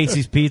lot of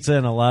Casey's Pizza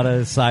and a lot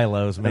of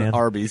silos, man.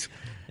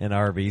 And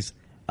Arby's.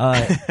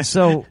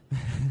 So,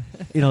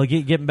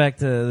 getting back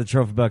to the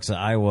Trophy Bucks of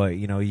Iowa,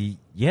 you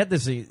had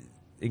this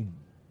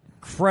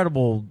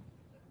incredible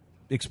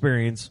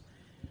experience,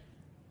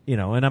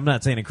 and I'm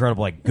not saying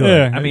incredible like good.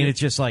 Yeah. I mean, it's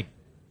just like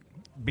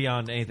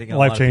beyond anything.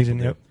 Life-changing,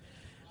 yep.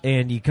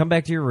 And you come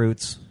back to your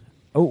roots.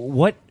 Oh,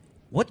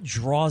 what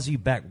draws you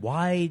back?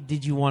 Why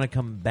did you want to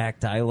come back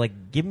to Iowa?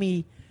 Like, give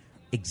me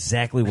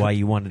exactly why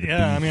you wanted to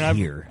be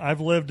here.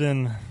 I've lived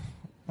in.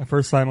 My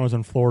first time I was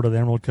in Florida, the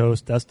Emerald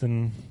Coast,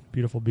 Destin,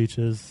 beautiful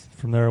beaches.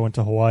 From there, I went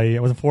to Hawaii.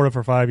 I was in Florida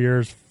for 5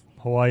 years,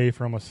 Hawaii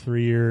for almost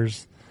 3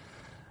 years.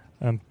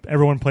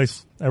 Everyone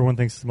thinks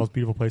it's the most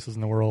beautiful places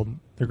in the world.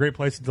 They're great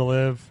places to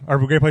live, or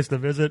great places to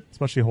visit,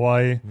 especially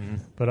Hawaii. Mm-hmm.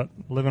 But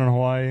living in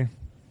Hawaii,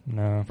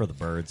 no. For the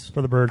birds.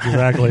 For the birds,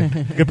 exactly.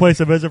 Good place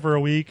to visit for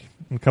a week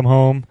and come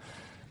home.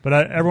 But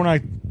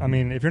I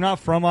mean, if you're not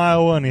from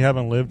Iowa and you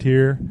haven't lived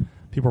here,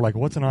 people are like,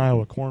 "What's in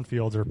Iowa?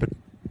 Cornfields or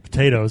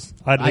potatoes?"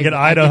 I get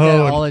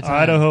Idaho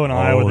and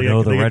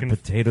Iowa. The red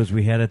potatoes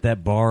we had at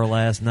that bar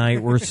last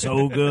night were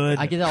so good.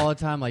 I get that all the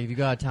time. Like if you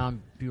go out of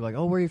town, people are like,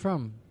 "Oh, where are you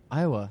from?"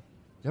 Iowa.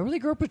 Is that where they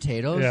grow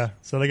potatoes? Yeah,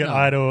 so they get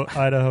Idaho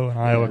and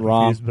Iowa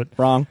confused. But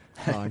Wrong.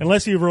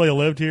 Unless you've really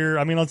lived here,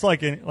 I mean, it's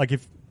like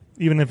if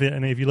you live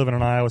in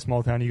an Iowa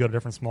small town, you go to a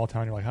different small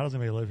town, you're like, how does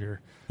anybody live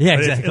here? Yeah,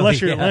 but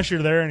exactly. Unless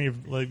you're there and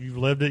you've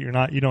lived it,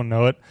 you don't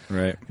know it.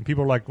 Right. And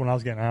people are like, when I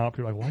was getting out,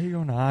 people are like, why are you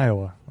going to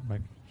Iowa? I'm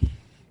like,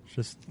 it's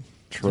just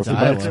Trophy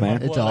Bucks,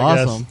 man. It's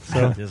awesome.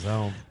 So, His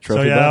home.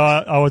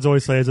 I would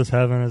always say, is this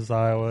heaven? Is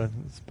Iowa?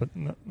 But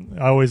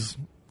I always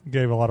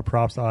gave a lot of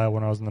props to Iowa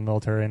when I was in the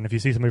military. And if you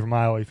see somebody from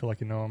Iowa, you feel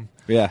like you know them.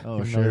 Yeah. Oh,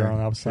 even though you're on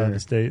the opposite side of the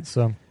state.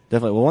 So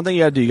definitely. Well, one thing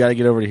you got to do, you got to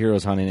get over to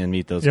Heroes Hunting and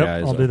meet those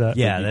guys. I'll do that.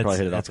 Yeah, probably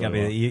hit it that's off got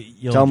to be.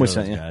 You'll Tell them we enjoy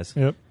sent those you. guys.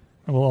 Yep.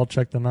 Well, I'll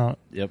check them out.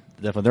 Yep,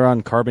 definitely. They're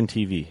on Carbon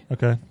TV.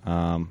 Okay.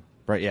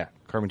 Right, yeah,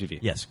 Carbon TV.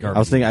 Yes, Carbon I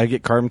was thinking TV. I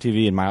get Carbon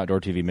TV and My Outdoor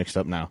TV mixed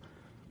up now.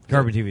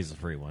 Carbon TV is the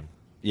free one.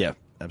 Yeah,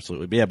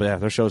 absolutely. But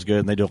their show's good,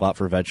 and they do a lot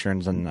for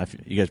veterans, and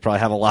you guys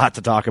probably have a lot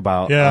to talk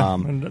about. Yeah,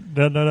 and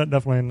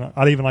definitely.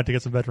 I'd even like to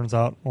get some veterans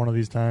out one of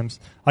these times.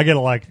 I get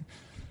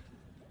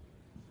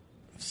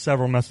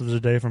several messages a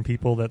day from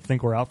people that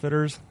think we're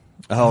outfitters.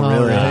 Oh,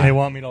 really? And they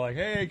want me to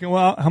hey,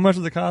 how much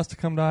does it cost to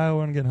come to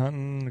Iowa and get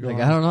hunting?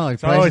 I don't know.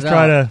 So I always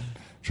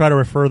try to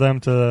refer them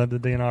to the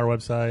DNR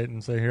website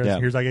and say,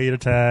 here's how you get a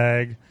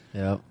tag.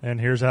 Yep. And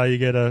here's how you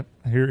get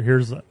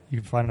here's you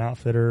can find an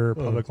outfitter,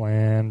 public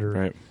land, or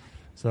right.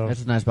 So that's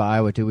what's nice about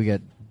Iowa too. We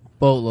get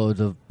boatloads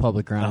of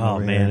public ground. Oh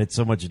over man, here. it's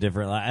so much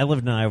different. I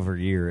lived in Iowa for a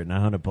year and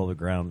I hunted public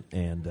ground,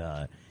 and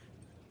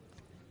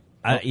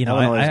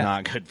Illinois is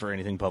not good for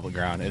anything public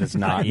ground. It is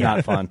not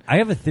not fun. I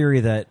have a theory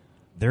that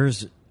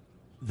there's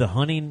the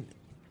hunting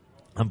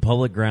on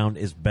public ground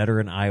is better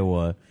in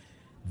Iowa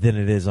than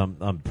it is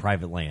on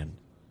private land.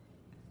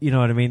 You know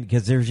what I mean?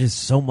 Because there's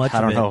just so much. I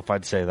don't of it. know if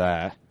I'd say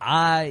that.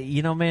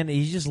 Man,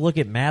 you just look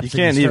at maps. You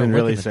can't and even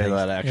really say say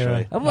that.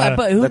 Actually,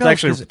 but who that's knows?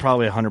 actually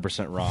probably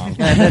 100% wrong.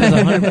 That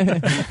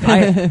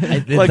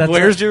is 100%.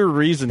 Where's your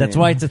reasoning? That's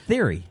why it's a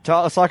theory.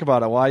 Let's talk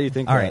about it. Why do you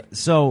think All that? right,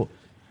 so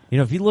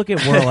if you look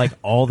at where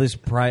all this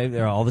private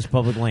or all this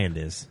public land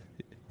is,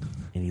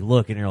 and you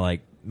look and you're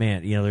like,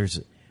 man, there's.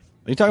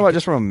 Are you talking about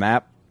just from a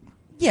map?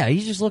 Yeah,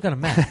 you just look on a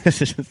map.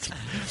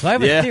 So I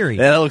have a theory.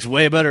 Yeah, that looks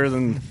way better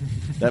than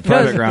that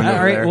private ground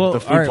over there. The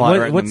food plot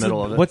right in the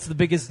middle of it. What's the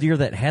biggest deer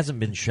that hasn't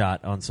been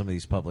shot on some of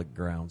these public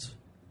grounds?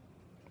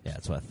 Yeah,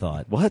 that's what I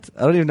thought. What?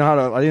 I don't even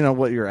know I didn't know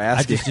what you were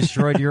asking. I just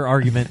destroyed your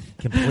argument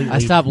completely. I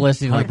stopped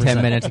listening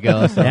 10 minutes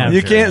ago. So. Yeah,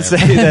 you can't say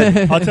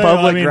that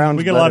public ground.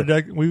 We get a lot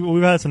of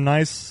we've had some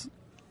nice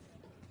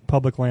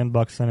public land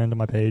bucks sent into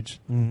my page.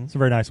 Mm-hmm. Some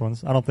very nice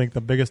ones. I don't think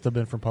the biggest have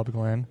been from public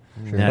land,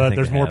 Yeah, but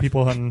there's more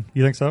people hunting.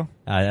 You think so?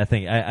 I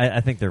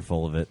think they're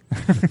full of it. I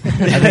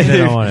think they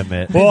don't want to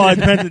admit. Well,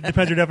 it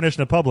depends your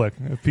definition of public.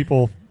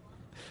 If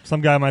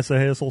some guy might say,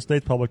 "Hey, this whole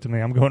state's public to me."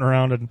 I'm going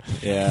around and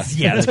yeah,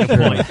 that's a good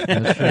point.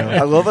 That's true.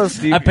 I love how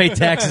Steve. I pay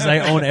taxes. I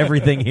own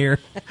everything here.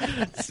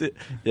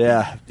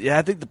 Yeah.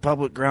 I think the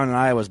public ground in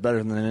Iowa is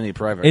better than any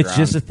private. It's ground.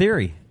 just a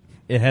theory.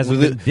 It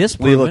hasn't been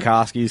disproven. Lee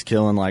Lukoski's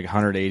killing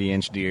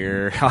 180-inch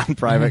deer on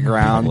private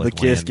ground. The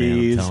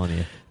Kiskies. I'm telling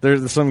you.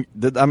 There's some.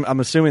 I'm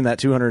assuming that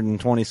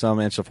 220 some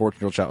inch of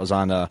 14-year-old shot was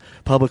on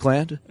public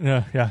land.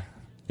 yeah.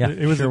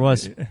 It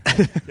was.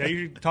 Yeah,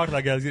 you talk to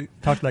that guy.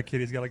 Talk to that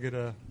kid. He's got a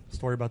good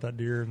story about that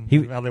deer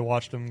and how they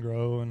watched him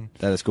grow. And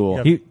that is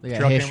cool. They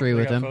got history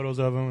with him. Photos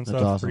of him and That's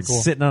stuff. awesome. Pretty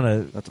cool. Sitting on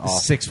a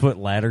awesome. 6-foot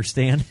ladder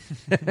stand.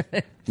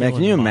 Man,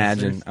 can you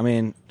imagine? I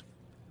mean,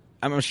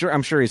 I'm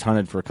sure he's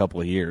hunted for a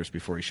couple of years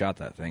before he shot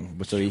that thing.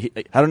 But so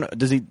I don't know.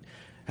 Does he?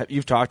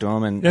 You've talked to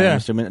him, and I'm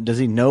assuming, does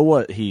he know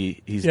what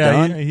he's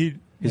done?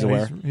 He's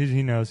aware.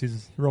 He knows.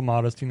 He's real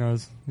modest. He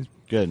knows. He's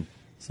good.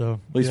 So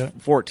well, he's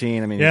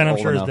 14. I mean, yeah, and I'm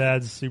old sure enough. his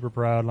dad's super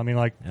proud. I mean,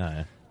 like,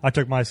 I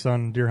took my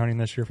son deer hunting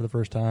this year for the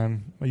first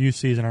time. A youth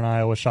season in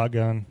Iowa,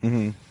 shotgun,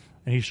 and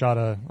he shot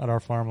at our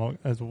farm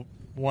as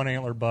one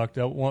antler buck.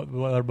 The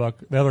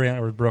other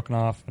antler was broken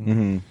off,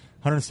 and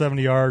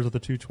 170 yards with a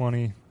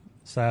 220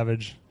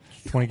 Savage,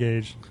 20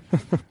 gauge,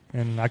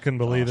 and I couldn't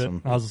believe it.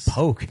 I was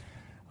poke.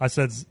 I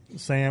said,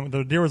 Sam,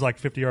 the deer was like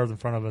 50 yards in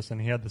front of us,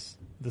 and he had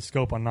the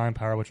scope on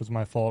 9-power, which was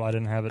my fault. I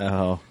didn't have it,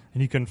 and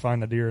he couldn't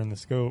find the deer in the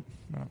scope.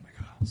 Oh my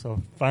God!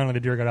 So finally, the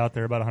deer got out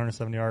there about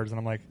 170 yards, and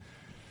I'm like,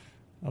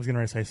 I was getting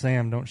ready to say,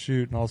 Sam, don't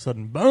shoot, and all of a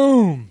sudden,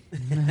 boom!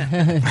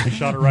 He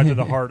shot it right to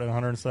the heart at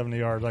 170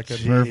 yards. I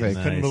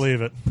couldn't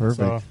believe it. Perfect.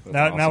 So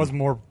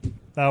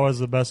that was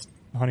the best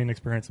hunting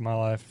experience in my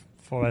life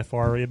by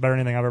far. Better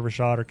than anything I've ever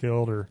shot or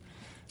killed, or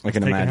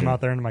taking him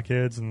out there into my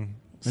kids and.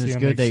 And it's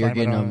good that you're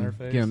getting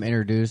them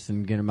introduced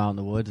and getting them out in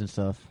the woods and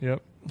stuff.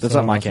 Yep. That's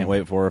something I can't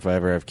wait for if I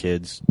ever have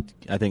kids.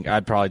 I think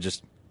I'd probably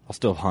I'll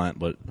still hunt,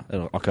 but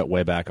I'll cut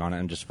way back on it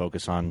and just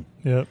focus on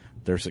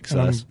their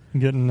success.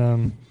 I'm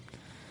getting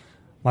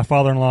my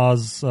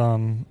father-in-law's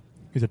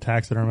he's a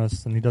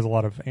taxidermist, and he does a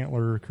lot of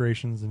antler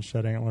creations and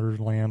shed antlers,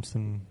 lamps,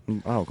 and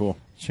cool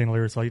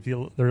chandeliers. So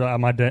there at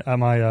my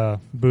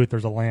booth,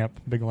 there's a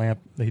big lamp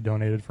that he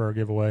donated for our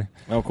giveaway.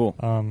 Oh, cool.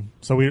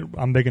 So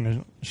I'm big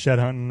into shed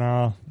hunting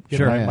now.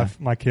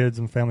 My kids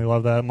and family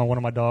love that. One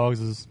of my dogs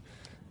is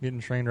getting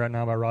trained right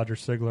now by Roger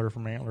Sigler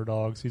from Antler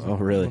Dogs. He's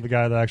really? The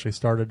guy that actually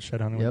started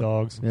shed hunting with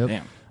dogs.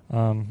 Yep.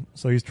 Damn.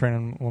 So he's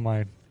training one of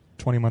my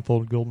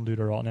 20-month-old golden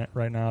doodle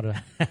right now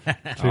to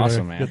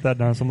awesome, man. Get that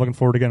done. So I'm looking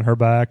forward to getting her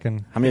back.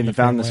 And how many have you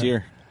found this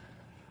year?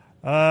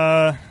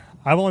 I've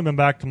only been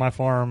back to my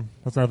farm.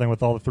 That's another thing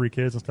with all the 3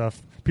 kids and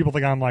stuff. People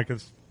think I'm like I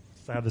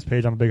have this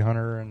page. I'm a big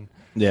hunter and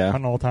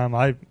hunting all the time.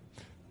 I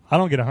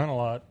don't get to hunt a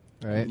lot.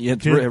 Right. Yeah,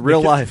 it's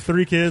real life.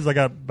 3 kids. I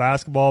got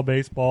basketball,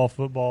 baseball,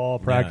 football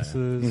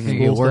practices. It's gonna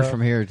get worse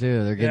from here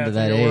too. They're getting to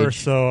that age. Worse.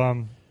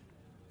 So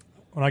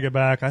when I get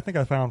back, I think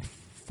I found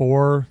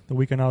 4 the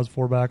weekend I was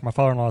 4 back. My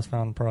father-in-law's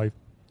found probably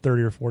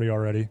 30 or 40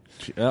 already.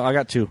 I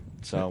got 2.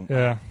 So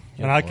yeah,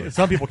 and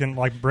some people can,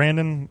 like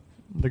Brandon,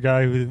 the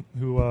guy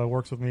who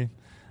works with me,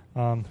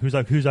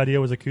 whose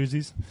idea was a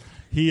koozies.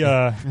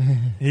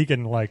 He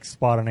can like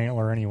spot an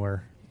antler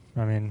anywhere.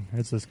 I mean,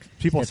 it's just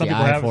people. Some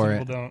people have it, some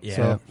people don't. Yeah,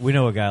 so. We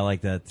know a guy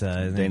like that,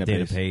 Dana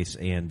Pace,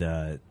 and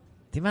the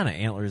amount of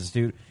antlers,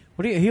 dude.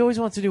 He always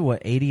wants to do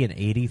 80 and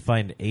 80,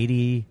 find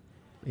 80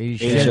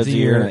 sheds a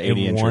year,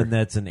 and one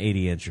that's an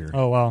 80-incher.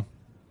 Oh wow,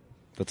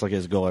 that's like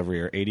his goal every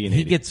year. 80 and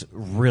 80. He gets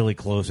really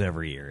close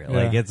every year. Yeah.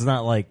 Like it's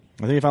not like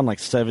I think he found like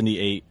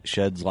 78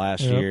 sheds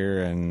last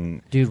year,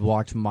 and dude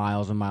walked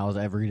miles and miles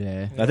every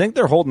day. I think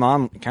they're holding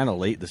on kind of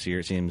late this year.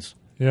 It seems.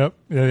 Yep.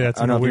 Yeah. It's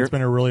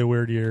been a really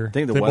weird year. I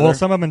think the weather. Well,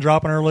 some of them have been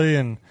dropping early,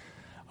 and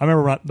I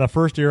remember the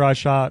first year I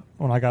shot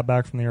when I got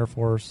back from the Air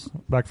Force,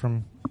 back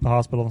from the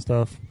hospital and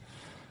stuff.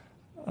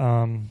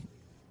 There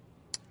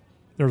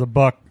was a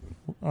buck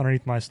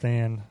underneath my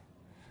stand,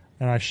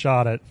 and I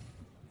shot it.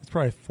 It's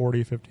probably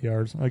 40, 50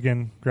 yards.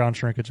 Again, ground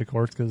shrinkage, of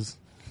course, because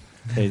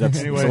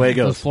that's the way it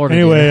goes.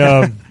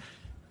 Anyway,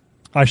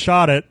 I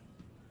shot it,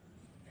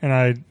 and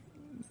I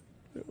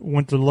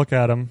went to look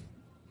at him,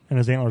 and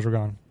his antlers were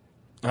gone.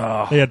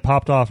 Oh. They had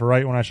popped off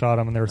right when I shot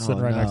them, and they were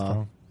sitting right next to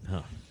him.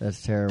 Huh.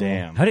 That's terrible.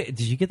 Damn.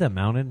 Did you get that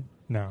mounted?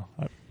 No.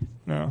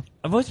 No.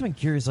 I've always been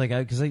curious, like,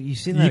 because you've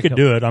seen that. You could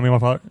do it. I mean,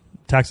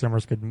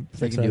 taxidermists could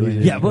fix that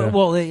easy. Yeah,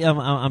 well,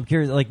 I'm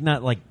curious, like,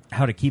 not like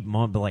how to keep them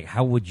on, but like,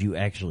 how would you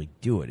actually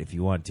do it if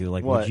you want to?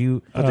 Like, what? Would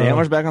you put the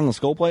antlers back on the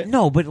skull plate?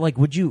 No, but like,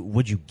 would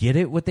you get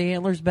it with the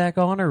antlers back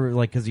on, or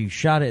like because you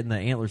shot it and the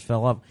antlers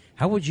fell off?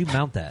 How would you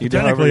mount that?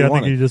 Technically, I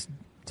think you just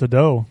it's a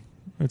doe.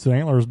 It's an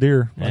antler's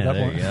deer. Yeah, at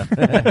that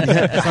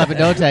point. Slap a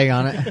doe tag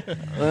on it.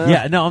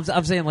 Yeah, no,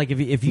 I'm saying like if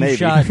you maybe.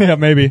 shot, yeah,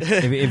 maybe.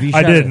 If you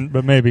I didn't,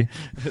 but maybe.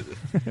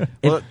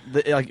 Well,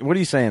 like, what are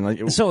you saying?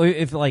 Like, so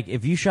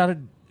if you shot a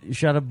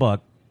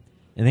buck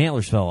and the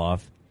antlers fell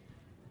off,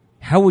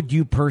 how would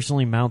you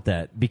personally mount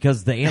that?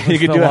 Because the antlers you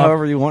could fell do it off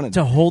however you wanted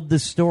to hold the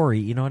story.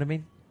 You know what I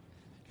mean?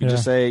 You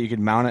just say you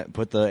could mount it,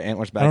 put the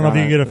antlers back on. I don't know if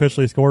you can get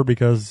officially scored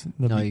because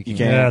you can't.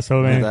 Yeah,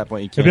 so I mean, at that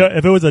point you can't.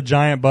 If it was a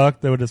giant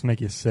buck, that would just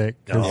make you sick.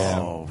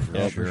 Oh,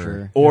 for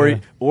sure.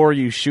 Or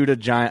you shoot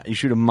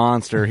a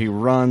monster. He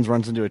runs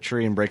into a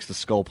tree and breaks the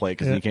skull plate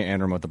because you can't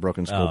enter him with the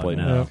broken skull plate.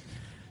 No.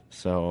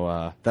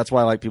 So that's why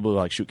I like people who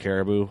like shoot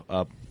caribou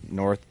up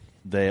north.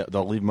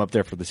 They'll leave them up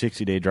there for the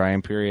 60-day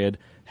drying period,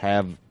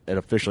 have it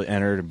officially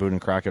entered in Boone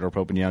and Crockett or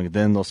Pope and Young,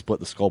 then they'll split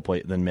the skull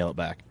plate, then mail it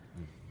back.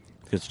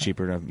 It's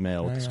cheaper to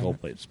mail with the skull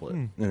plate split,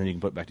 and then you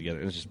can put it back together.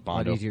 It's just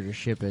bondo. A lot easier to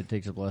ship it.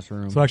 Takes up less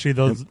room. So actually,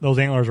 those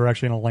antlers are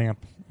actually in a lamp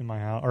in my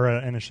house, or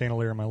in a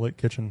chandelier in my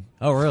kitchen.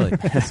 Oh, really?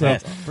 So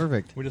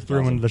perfect. We just threw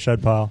them into the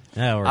shed pile.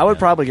 I would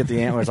probably get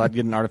the antlers. I'd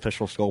get an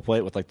artificial skull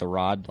plate with like the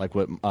rod, like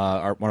what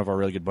one of our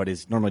really good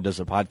buddies normally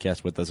does a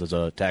podcast with us as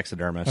a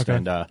taxidermist,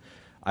 and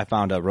I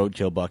found a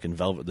roadkill buck in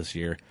velvet this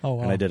year,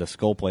 and I did a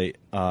skull plate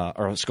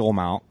or a skull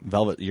mount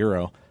velvet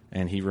Euro,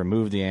 and he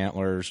removed the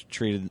antlers,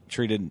 treated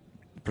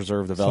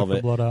preserve the Suck velvet,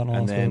 the blood out and all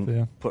and that then stuff,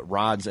 yeah. put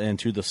rods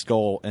into the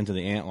skull, into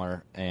the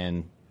antler,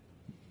 and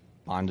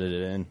bonded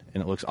it in,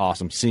 and it looks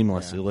awesome,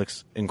 seamless. It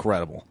looks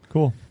incredible.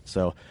 Cool.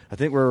 So I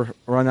think we're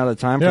running out of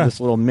time for Yeah. this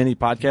little mini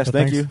podcast. So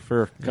Thank thanks. you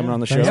for coming on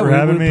the show. Thanks for we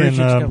having me. And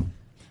appreciate you coming.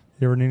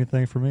 you ever need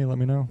anything from me, let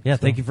me know. Yeah, So,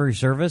 thank you for your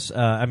service.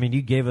 I mean,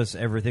 you gave us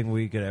everything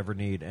we could ever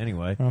need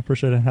anyway. I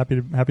appreciate it. Happy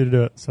to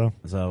do it. So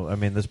I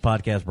mean, this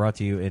podcast brought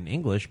to you in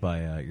English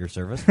by your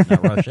service,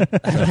 not Russian.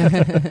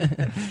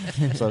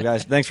 So,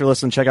 guys, thanks for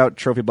listening. Check out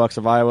Trophy Bucks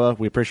of Iowa.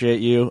 We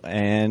appreciate you,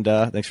 and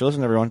thanks for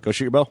listening, everyone. Go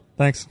shoot your bow.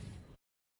 thanks.